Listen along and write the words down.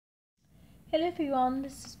Hello everyone,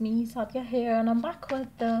 this is me Sadia here, and I'm back with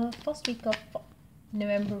the first week of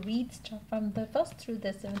November reads from the 1st through the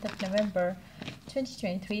 7th of November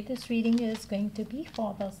 2023. This reading is going to be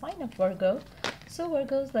for the sign of Virgo. So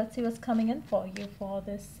Virgos, let's see what's coming in for you for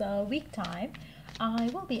this week time.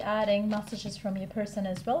 I will be adding messages from your person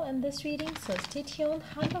as well in this reading, so stay tuned.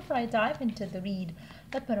 And before I dive into the read,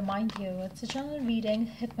 let me remind you it's a general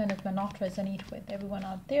reading. It may not resonate with everyone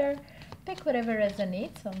out there. Pick whatever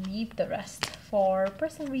resonates and leave the rest. For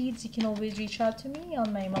personal reads, you can always reach out to me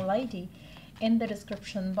on my email ID in the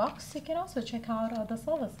description box. You can also check out other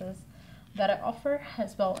services that I offer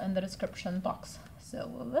as well in the description box.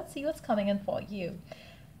 So let's see what's coming in for you.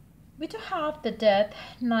 We do have the Death,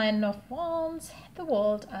 Nine of Wands, the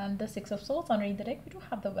World, and the Six of Swords underneath the deck. We do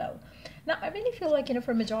have the Well. Now, I really feel like,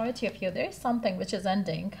 for majority of you, there is something which is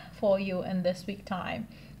ending for you in this week time.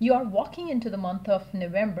 You are walking into the month of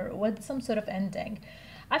November with some sort of ending.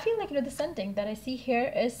 I feel like, this ending that I see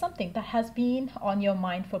here is something that has been on your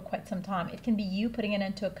mind for quite some time. It can be you putting an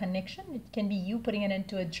end to a connection. It can be you putting an end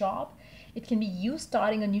to a job. It can be you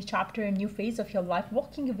starting a new chapter, a new phase of your life,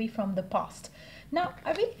 walking away from the past. Now,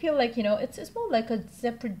 I really feel like, it's more like a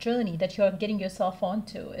separate journey that you're getting yourself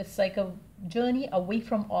onto. It's like a journey away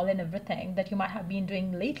from all and everything that you might have been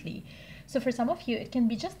doing lately. So for some of you, it can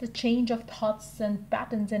be just the change of thoughts and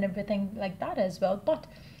patterns and everything like that as well. But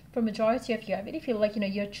for majority of you, I really feel like,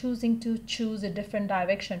 you're choosing to choose a different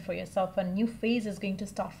direction for yourself. A new phase is going to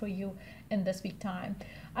start for you in this week time.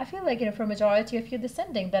 I feel like, for majority of you, this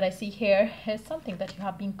ending that I see here is something that you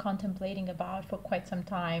have been contemplating about for quite some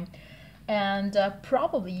time. And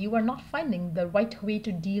probably you are not finding the right way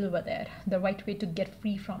to deal with it, the right way to get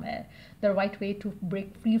free from it, the right way to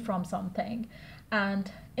break free from something. And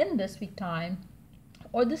in this week time,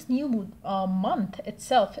 or this new month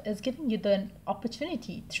itself is giving you the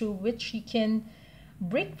opportunity through which you can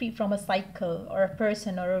break free from a cycle or a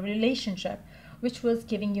person or a relationship which was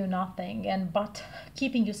giving you nothing and but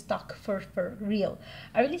keeping you stuck for real.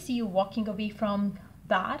 I really see you walking away from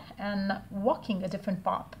that and walking a different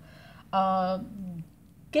path.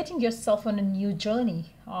 Getting yourself on a new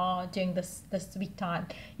journey during this week time.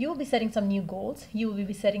 You will be setting some new goals. You will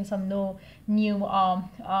be setting some new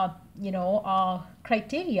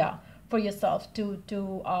criteria for yourself to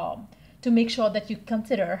make sure that you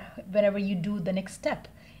consider whenever you do the next step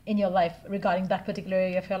in your life regarding that particular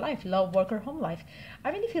area of your life, love, work, or home life. I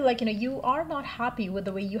really feel like you are not happy with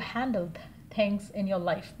the way you handled things in your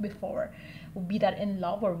life before, be that in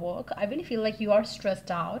love or work. I really feel like you are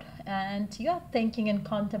stressed out and you are thinking and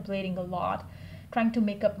contemplating a lot, trying to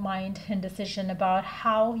make up mind and decision about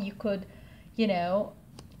how you could,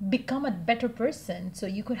 become a better person so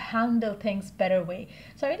you could handle things better way.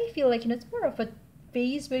 So I really feel like, it's more of a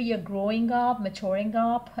phase where you're growing up, maturing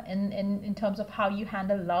up in terms of how you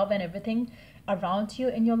handle love and everything around you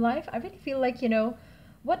in your life. I really feel like,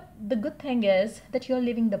 what the good thing is that you're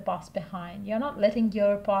leaving the past behind. You're not letting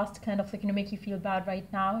your past kind of like, make you feel bad right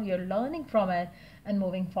now. You're learning from it and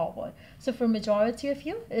moving forward. So for majority of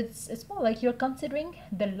you, it's more like you're considering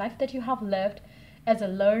the life that you have lived as a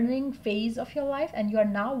learning phase of your life, and you are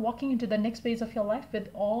now walking into the next phase of your life with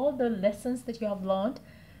all the lessons that you have learned,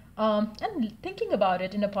 and thinking about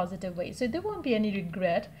it in a positive way. So there won't be any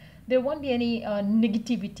regret. There won't be any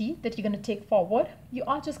negativity that you're going to take forward. You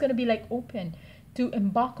are just going to be like open to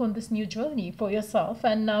embark on this new journey for yourself.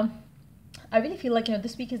 And I really feel like,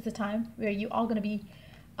 this week is the time where you are going to be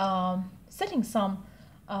setting some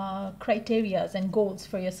criterias and goals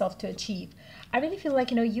for yourself to achieve. I really feel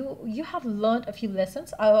like, you have learned a few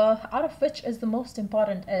lessons, out of which is the most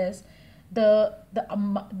important is the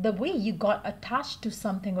way you got attached to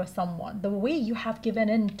something or someone, the way you have given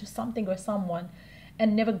in to something or someone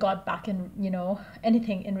and never got back in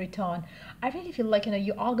anything in return. I really feel like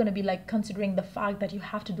you are going to be like considering the fact that you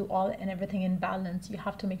have to do all and everything in balance. You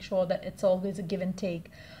have to make sure that it's always a give and take,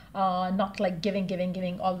 not like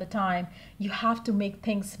giving all the time. You have to make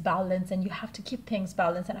things balance and you have to keep things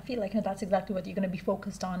balanced, and I feel like that's exactly what you're going to be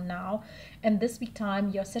focused on now. And this week time,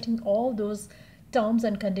 you're setting all those terms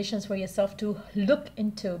and conditions for yourself to look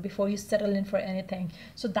into before you settle in for anything.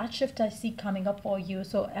 So that shift I see coming up for you.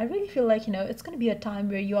 So I really feel like it's going to be a time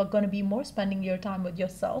where you are going to be more spending your time with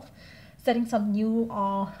yourself, setting some new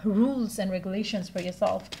rules and regulations for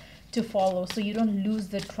yourself to follow so you don't lose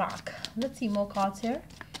the track. Let's see more cards here.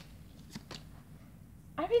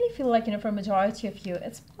 I really feel like for a majority of you,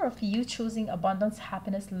 it's more of you choosing abundance,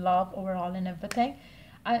 happiness, love overall and everything.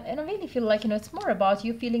 And I really feel like it's more about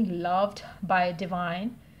you feeling loved by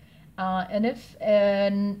divine, and if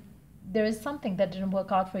there is something that didn't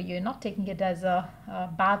work out for you, you're not taking it as a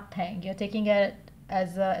bad thing. You're taking it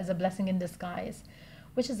as a blessing in disguise,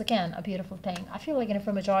 which is again a beautiful thing. I feel like,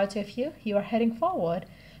 for majority of you, you are heading forward,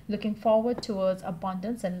 looking forward towards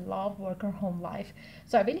abundance and love, work, or home life.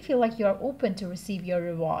 So I really feel like you are open to receive your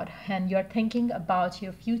reward and you're thinking about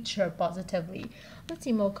your future positively. Let's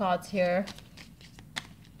see more cards here.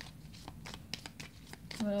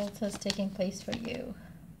 What else is taking place for you?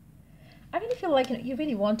 I really feel like you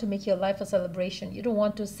really want to make your life a celebration. You don't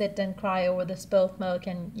want to sit and cry over the spilled milk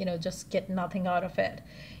and just get nothing out of it.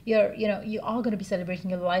 You are going to be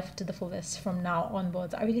celebrating your life to the fullest from now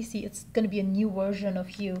onwards. I really see it's going to be a new version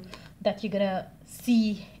of you that you're going to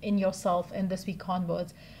see in yourself in this week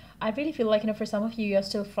onwards. I really feel like, for some of you, you're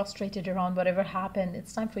still frustrated around whatever happened.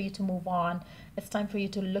 It's time for you to move on. It's time for you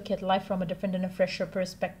to look at life from a different and a fresher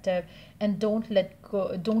perspective, and don't let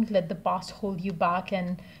the past hold you back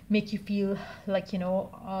and make you feel like,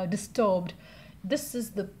 disturbed. This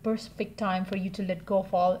is the perfect time for you to let go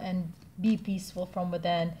of all and be peaceful from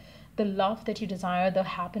within. The love that you desire, the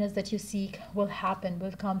happiness that you seek will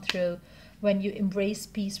come through when you embrace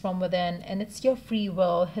peace from within. And it's your free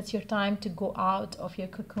will. It's your time to go out of your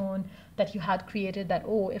cocoon that you had created, that,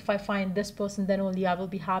 oh, if I find this person, then only I will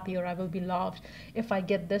be happy or I will be loved. If I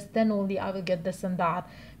get this, then only I will get this and that.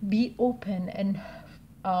 Be open and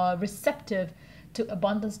receptive to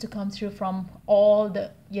abundance to come through from all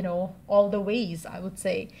the ways, I would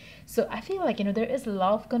say. So I feel like, there is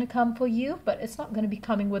love going to come for you, but it's not going to be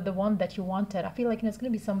coming with the one that you wanted. I feel like it's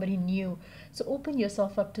going to be somebody new. So open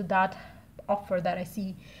yourself up to that offer that I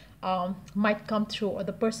see might come through, or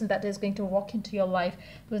the person that is going to walk into your life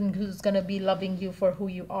who's going to be loving you for who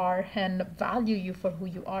you are and value you for who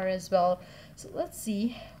you are as well. So let's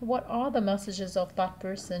see, what are the messages of that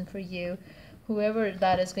person for you, whoever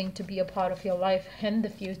that is going to be a part of your life in the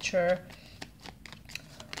future.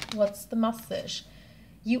 What's the message?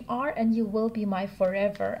 You are and you will be my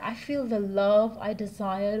forever. I feel the love I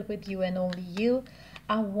desired with you and only you.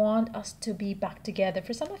 I want us to be back together.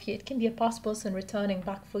 For some of you, it can be a past person returning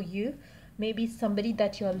back for you. Maybe somebody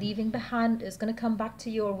that you're leaving behind is going to come back to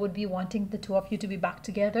you, or would be wanting the two of you to be back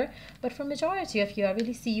together. But for majority of you, I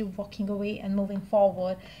really see you walking away and moving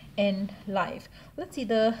forward in life. Let's see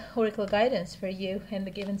the oracle guidance for you in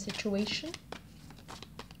the given situation.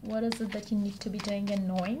 What is it that you need to be doing and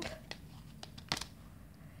knowing?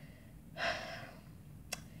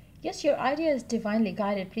 Yes, your idea is divinely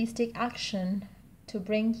guided. Please take action to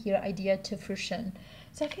bring your idea to fruition.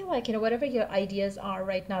 So I feel like, whatever your ideas are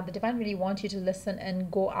right now, the divine really wants you to listen and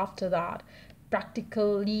go after that.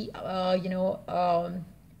 Practically,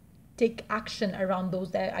 take action around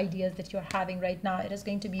those ideas that you're having right now. It is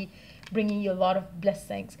going to be bringing you a lot of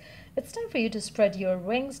blessings. It's time for you to spread your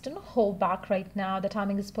wings. Do not hold back right now. The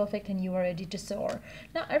timing is perfect and you are ready to soar.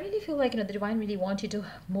 Now, I really feel like, the divine really wants you to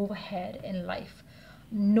move ahead in life.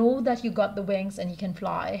 Know that you got the wings and you can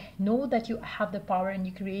fly. Know that you have the power and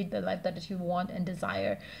you create the life that you want and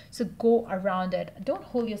desire. So go around it. Don't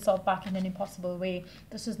hold yourself back in an impossible way.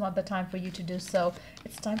 This is not the time for you to do so.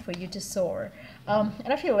 It's time for you to soar. And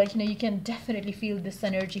I feel like, you can definitely feel this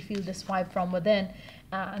energy, feel this vibe from within,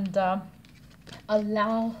 and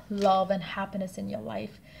allow love and happiness in your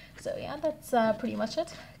life. So yeah, that's pretty much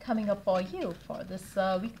it coming up for you for this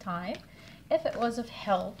week time. If it was of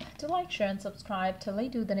help, to like, share, and subscribe. Till I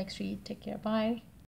do the next read, take care. Bye.